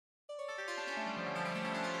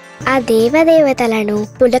ఆ దేవదేవతలను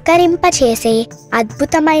పులకరింపచేసే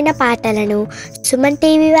అద్భుతమైన పాటలను సుమన్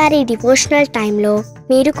టీవీ వారి డివోషనల్ టైంలో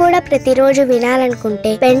మీరు కూడా ప్రతిరోజు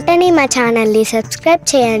వినాలనుకుంటే వెంటనే మా ఛానల్ని సబ్స్క్రైబ్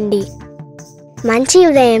చేయండి. మంచి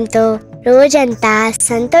ఉదయంతో రోజంతా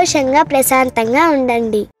సంతోషంగా ప్రశాంతంగా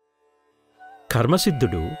ఉండండి.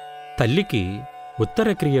 కర్మసిద్ధుడు తల్లికి ఉత్తర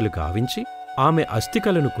క్రియలు గావించి ఆమె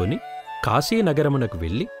అస్థికలను కొని కాశీనగరమునకు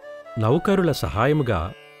వెళ్ళి నౌకరుల సహాయముగా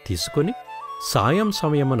తీసుకొని సాయం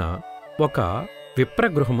సమయమున ఒక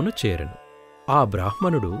విప్రగృహమును చేరెను. ఆ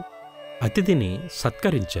బ్రాహ్మణుడు అతిథిని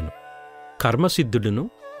సత్కరించెను. కర్మసిద్ధుడును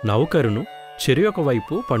నౌకరును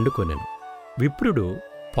చెరియొకవైపు పండుకొనెను. విప్రుడు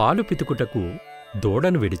పాలు పితుకుటకు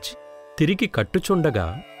దూడను విడిచి తిరిగి కట్టుచుండగా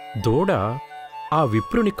దూడ ఆ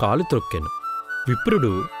విప్రుని కాలు త్రొక్కెను.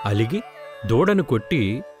 విప్రుడు అలిగి దూడను కొట్టి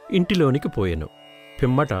ఇంటిలోనికి పోయెను.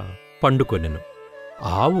 పిమ్మట పండుకొనెను.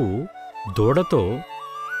 ఆవు దూడతో,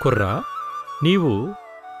 కుర్రా, నీవు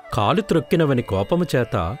కాలు త్రొక్కినవని కోపము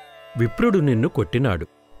చేత విప్రుడు నిన్ను కొట్టినాడు,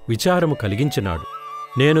 విచారము కలిగించినాడు.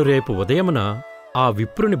 నేను రేపు ఉదయమున ఆ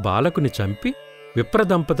విప్రుని బాలకుని చంపి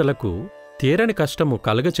విప్రదంపతులకు తీరని కష్టము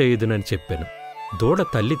కలగచేయుదునని చెప్పెను. దూడ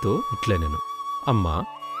తల్లితో ఇట్లనెను, అమ్మా,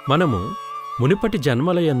 మనము మునిపటి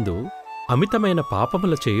జన్మలయందు అమితమైన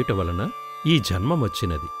పాపముల చేయుట వలన ఈ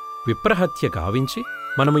జన్మమొచ్చినది. విప్రహత్య గావించి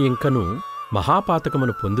మనము ఇంకను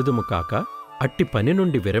మహాపాతకమును పొందుదుము కాక అట్టి పని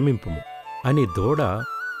నుండి విరమింపుము అని దూడ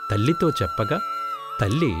తల్లితో చెప్పగా,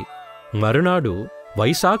 తల్లి మరునాడు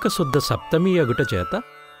వైశాఖ శుద్ధ సప్తమి అగుట చేత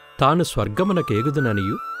తాను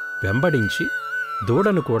స్వర్గమునకేగుదుననియు వెంబడించి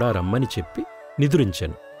దూడను కూడా రమ్మని చెప్పి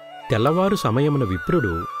నిదురించెను. తెల్లవారు సమయమున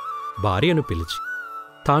విప్రుడు భార్యను పిలిచి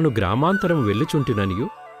తాను గ్రామాంతరం వెళ్ళుచుంటిననియు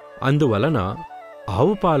అందువలన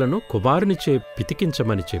ఆవుపాలను కుమారునిచే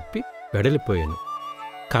పితికించమని చెప్పి వెడలిపోయెను.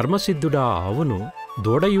 కర్మసిద్ధుడా ఆవును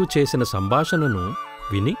దూడయు చేసిన సంభాషణను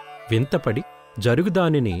విని వింతపడి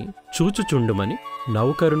జరుగుదానిని చూచుచుండుమని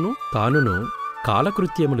నౌకరును తానును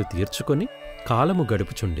కాలకృత్యములు తీర్చుకొని కాలము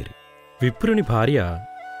గడుపుచుండిరి. విప్రుని భార్య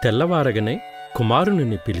తెల్లవారగనే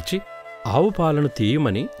కుమారుని పిలిచి ఆవు పాలను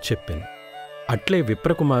తీయమని చెప్పెను. అట్లే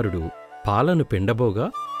విప్రకుమారుడు పాలను పిండబోగా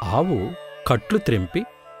ఆవు కట్లు త్రెంపి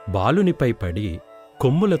బాలునిపై పడి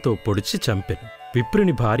కొమ్ములతో పొడిచి చంపెను.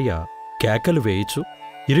 విప్రుని భార్య కేకలు వేయిచు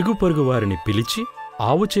ఇరుగు పొరుగు వారిని పిలిచి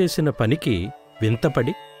ఆవు చేసిన పనికి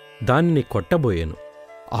వింతపడి దానిని కొట్టబోయెను.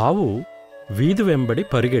 ఆవు వీధి వెంబడి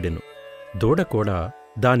పరుగెడెను. దూడ కూడా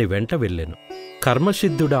దాని వెంట వెళ్ళెను.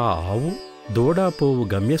 కర్మసిద్ధుడా ఆవు దూడా పోవు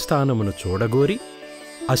గమ్యస్థానమును చూడగోరి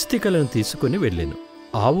అస్థికలను తీసుకుని వెళ్ళెను.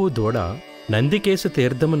 ఆవు దూడ నందికేశ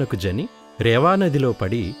తీర్థమునకు జని రేవానదిలో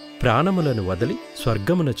పడి ప్రాణములను వదలి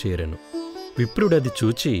స్వర్గమున చేరెను. విప్రుడది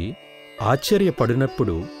చూచి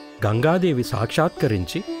ఆశ్చర్యపడినప్పుడు గంగాదేవి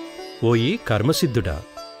సాక్షాత్కరించి, ఓయి కర్మసిద్ధుడా,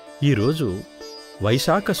 ఈరోజు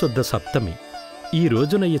వైశాఖ శుద్ధ సప్తమి. ఈ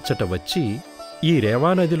రోజున ఇచ్చట వచ్చి ఈ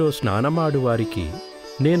రేవానదిలో స్నానమాడువారికి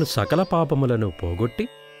నేను సకల పాపములను పోగొట్టి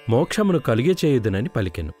మోక్షమును కలిగచేయుదునని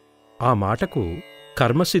పలికెను. ఆ మాటకు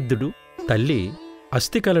కర్మసిద్ధుడు తల్లి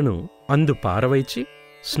అస్థికలను అందు పారవైచి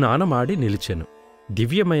స్నానమాడి నిలిచెను.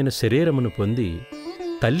 దివ్యమైన శరీరమును పొంది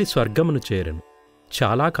తల్లి స్వర్గమును చేరెను.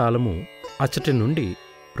 చాలా కాలము అచటి నుండి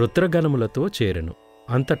రుద్రగణములతో చేరెను.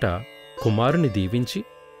 అంతటా కుమారుని దీవించి,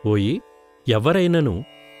 ఓయి, ఎవరైనను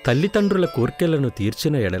తల్లిదండ్రుల కోర్కెలను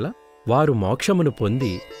తీర్చిన ఎడల వారు మోక్షమును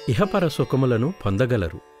పొంది ఇహపర సుఖములను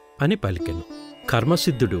పొందగలరు అని పలికెను.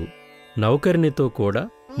 కర్మసిద్ధుడు నౌకరినితో కూడా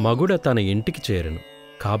మగుడ తన ఇంటికి చేరెను.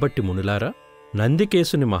 కాబట్టి మునులారా,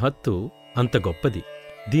 నందికేశుని మహత్తు అంత గొప్పది.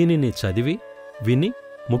 దీనిని చదివి విని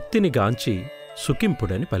ముక్తిని గాంచి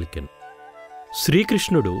సుఖింపుడని పలికెను.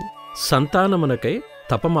 శ్రీకృష్ణుడు సంతానమునకై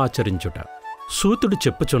తపమాచరించుట. సూతుడు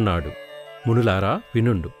చెప్పుచున్నాడు, మునులారా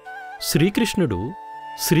వినుండు. శ్రీకృష్ణుడు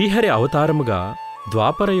శ్రీహరి అవతారముగా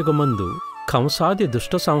ద్వాపరయుగమందు కంసాది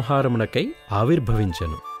దుష్ట సంహారమునకై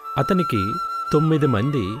ఆవిర్భవించెను. అతనికి 9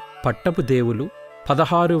 మంది పట్టపు దేవులు,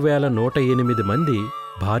 16,108 మంది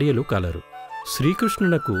భార్యలు కలరు.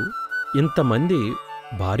 శ్రీకృష్ణునకు ఇంతమంది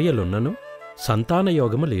భార్యలున్నను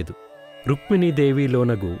సంతానయోగము లేదు.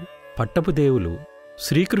 రుక్మిణీదేవిలోనగు పట్టపు దేవులు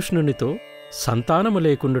శ్రీకృష్ణునితో సంతానము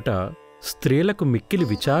లేకుండుట స్త్రీలకు మిక్కిలి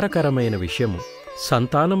విచారకరమైన విషయము.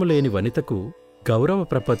 సంతానము లేని వనితకు గౌరవ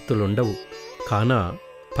ప్రపత్తులుండవు. కాన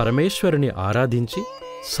పరమేశ్వరుని ఆరాధించి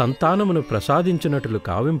సంతానమును ప్రసాదించునట్లు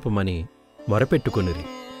కావింపుమని మొరపెట్టుకొనిరి.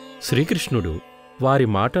 శ్రీకృష్ణుడు వారి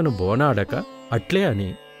మాటను బోనాడక అట్లే అని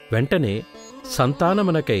వెంటనే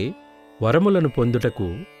సంతానమునకై వరములను పొందుటకు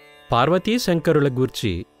పార్వతీశంకరుల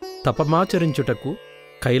గూర్చి తపమాచరించుటకు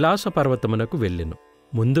కైలాస పర్వతమునకు వెళ్ళెను.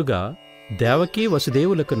 ముందుగా దేవకీ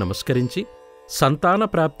వసుదేవులకు నమస్కరించి సంతాన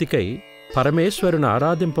ప్రాప్తికై పరమేశ్వరుని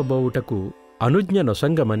ఆరాధింపబోవుటకు అనుజ్ఞ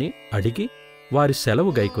నొసంగమని అడిగి వారి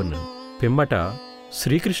సెలవు గైకొన్నెను. పిమ్మట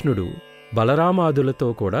శ్రీకృష్ణుడు బలరామాదులతో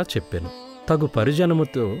కూడా చెప్పెను. తగు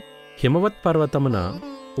పరిజనముతో హిమవత్పర్వతమున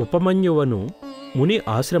ఉపమన్యువను ముని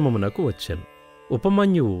ఆశ్రమమునకు వచ్చెను.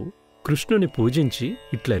 ఉపమన్యువు కృష్ణుని పూజించి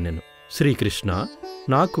ఇట్లనెను: శ్రీకృష్ణ,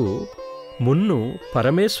 నాకు మున్ను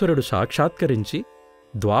పరమేశ్వరుడు సాక్షాత్కరించి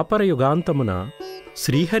ద్వాపరయుగాంతమున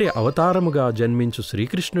శ్రీహరి అవతారముగా జన్మించు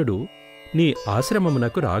శ్రీకృష్ణుడు నీ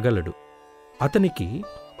ఆశ్రమమునకు రాగలడు. అతనికి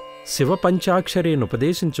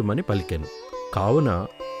శివపంచాక్షరీనుపదేశించుమని పలికెను. కావున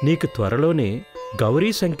నీకు త్వరలోనే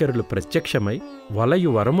గౌరీశంకరులు ప్రత్యక్షమై వలయు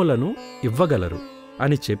వరములను ఇవ్వగలరు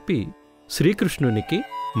అని చెప్పి శ్రీకృష్ణునికి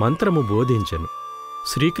మంత్రము బోధించెను.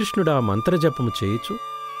 శ్రీకృష్ణుడా మంత్రజపము చేయుచు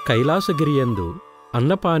కైలాసగిరియందు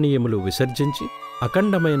అన్నపానీయములు విసర్జించి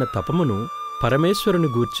అఖండమైన తపమును పరమేశ్వరుని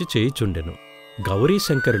గూర్చి చేయుచుండెను.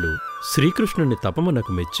 గౌరీశంకరులు శ్రీకృష్ణుని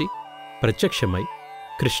తపమునకు మెచ్చి ప్రత్యక్షమై,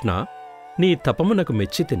 కృష్ణ, నీ తపమునకు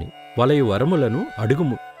మెచ్చితిని, వలయు వరములను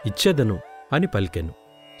అడుగుము, ఇచ్చెదను అని పలికెను.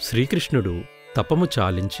 శ్రీకృష్ణుడు తపము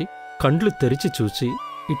చాలించి కండ్లు తెరిచి చూచి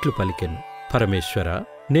ఇట్లు పలికెను: పరమేశ్వర,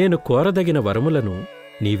 నేను కోరదగిన వరములను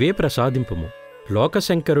నీవే ప్రసాదింపుము.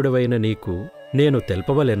 లోకశంకరుడవైన నీకు నేను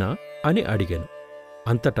తెల్పవలెనా అని అడిగెను.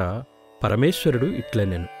 అంతటా పరమేశ్వరుడు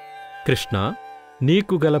ఇట్లనెను: కృష్ణ,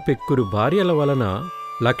 నీకు గల పెక్కురు భార్యల వలన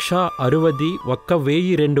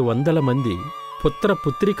 1,60,1,200 మంది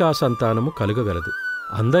పుత్రపుత్రికా సంతానము కలుగగలదు.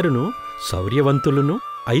 అందరును శౌర్యవంతులును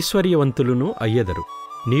ఐశ్వర్యవంతులును అయ్యెదరు.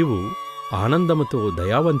 నీవు ఆనందముతో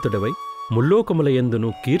దయావంతుడవై ముల్లోకములయందును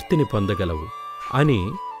కీర్తిని పొందగలవు అని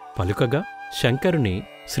పలుకగా శంకరుని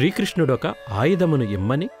శ్రీకృష్ణుడొక ఆయుధమును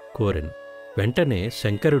ఇమ్మని కోరెను. వెంటనే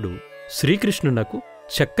శంకరుడు శ్రీకృష్ణునకు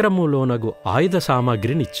చక్రములోనగు ఆయుధ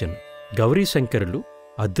సామాగ్రినిచ్చెను. గౌరీశంకరులు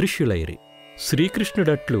అదృశ్యులైరి.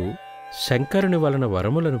 శ్రీకృష్ణుడట్లు శంకరుని వలన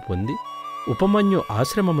వరములను పొంది ఉపమన్యు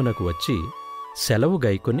ఆశ్రమమునకు వచ్చి సెలవు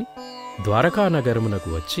గైకొని ద్వారకానగరమునకు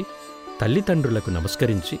వచ్చి తల్లిదండ్రులకు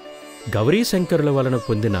నమస్కరించి గౌరీశంకరుల వలన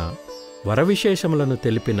పొందిన వరవిశేషములను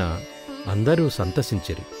తెలిపిన అందరూ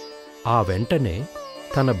సంతసించిరి. ఆ వెంటనే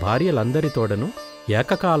తన భార్యలందరితోడను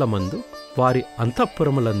ఏకకాలమందు వారి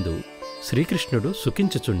అంతఃపురములందు శ్రీకృష్ణుడు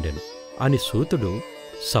సుఖించుచుండెను అని సూతుడు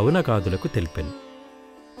సౌనకాదులకు తెలిపెను.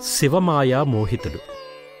 శివమాయా మోహితుడు.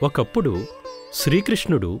 ఒకప్పుడు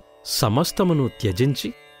శ్రీకృష్ణుడు సమస్తమును త్యజించి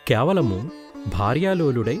కేవలము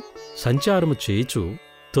భార్యాలోలుడై సంచారము చేయుచు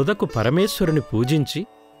తుదకు పరమేశ్వరుని పూజించి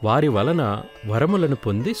వారి వలన వరములను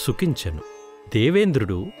పొంది సుఖించెను.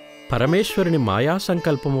 దేవేంద్రుడు పరమేశ్వరుని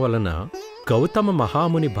మాయాసంకల్పము వలన గౌతమ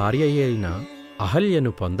మహాముని భార్యయైన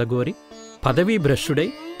అహల్యను పొందగోరి పదవీభ్రష్టుడై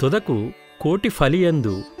తుదకు కోటి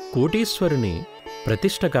ఫలియందు కోటీశ్వరుని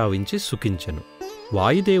ప్రతిష్ఠ గావించి సుఖించెను.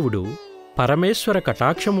 వాయుదేవుడు పరమేశ్వర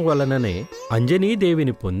కటాక్షము వలననే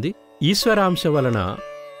అంజనీదేవిని పొంది ఈశ్వరాంశ వలన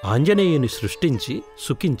ఆంజనేయుని సృష్టించి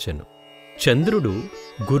సుఖించెను. చంద్రుడు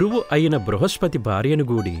గురువు అయిన బృహస్పతి భార్యను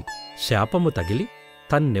గూడి శాపము తగిలి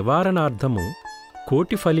తన్నివారణార్థము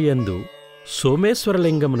కోటి ఫలియందు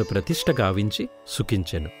సోమేశ్వరలింగమును ప్రతిష్ఠ గావించి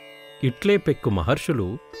సుఖించెను. ఇట్లే పెక్కు మహర్షులు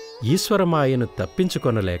ఈశ్వరమాయను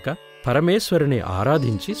తప్పించుకొనలేక పరమేశ్వరుని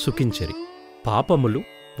ఆరాధించి సుఖించెరి. పాపములు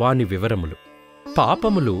వాని వివరములు.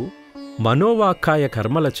 పాపములు మనోవాక్కాయ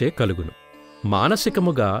కర్మలచే కలుగును.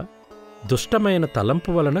 మానసికముగా దుష్టమైన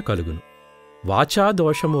తలంపు వలన కలుగును.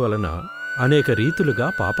 వాచాదోషము వలన అనేక రీతులుగా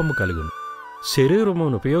పాపము కలుగును.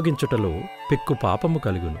 శరీరమును ఉపయోగించుటలో పెక్కు పాపము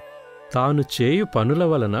కలుగును. తాను చేయు పనుల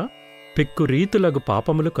వలన పెక్కు రీతులగు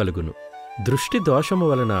పాపములు కలుగును. దృష్టి దోషము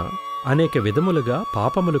వలన అనేక విధములుగా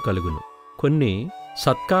పాపములు కలుగును. కొన్ని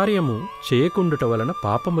సత్కార్యము చేయకుండుట వలన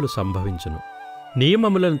పాపములు సంభవించును.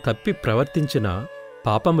 నియమములను తప్పి ప్రవర్తించిన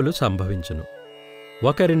పాపములు సంభవించును.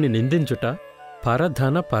 ఒకరిని నిందించుట,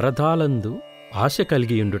 పరధన పరదాలందు ఆశ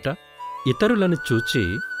కలిగియుండుట, ఇతరులను చూచి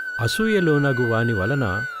అసూయలోనగు వాని వలన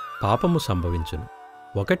పాపము సంభవించును.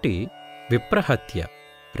 1 విప్రహత్య,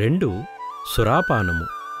 2 సురాపానము,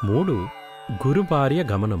 3 గురుభార్య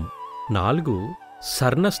గమనము, 4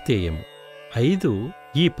 సర్ణస్థేయము, 5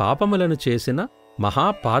 ఈ పాపములను చేసిన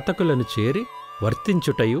మహాపాతకులను చేరి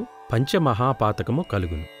వర్తించుటయు పంచమహాపాతకము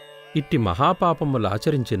కలుగును. ఇట్టి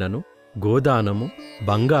మహాపాపములాచరించినను గోదానము,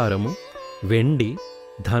 బంగారము, వెండి,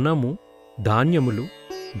 ధనము, ధాన్యములు,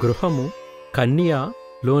 గృహము, కన్య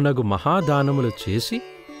లోనగు మహాదానములు చేసి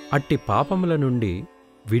అట్టి పాపముల నుండి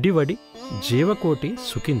విడివడి జీవకోటి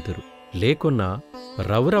సుఖింతురు. లేకున్నా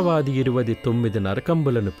రౌరవాది 29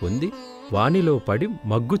 నరకంబులను పొంది వానిలో పడి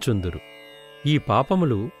మగ్గుచుందురు. ఈ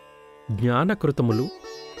పాపములు జ్ఞానకృతములు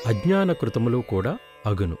అజ్ఞానకృతములు కూడా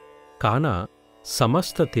అగును. కాన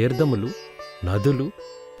సమస్త తీర్థములు, నదులు,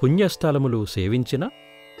 పుణ్యస్థలములు సేవించిన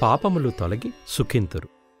పాపములు తొలగి సుఖింతురు.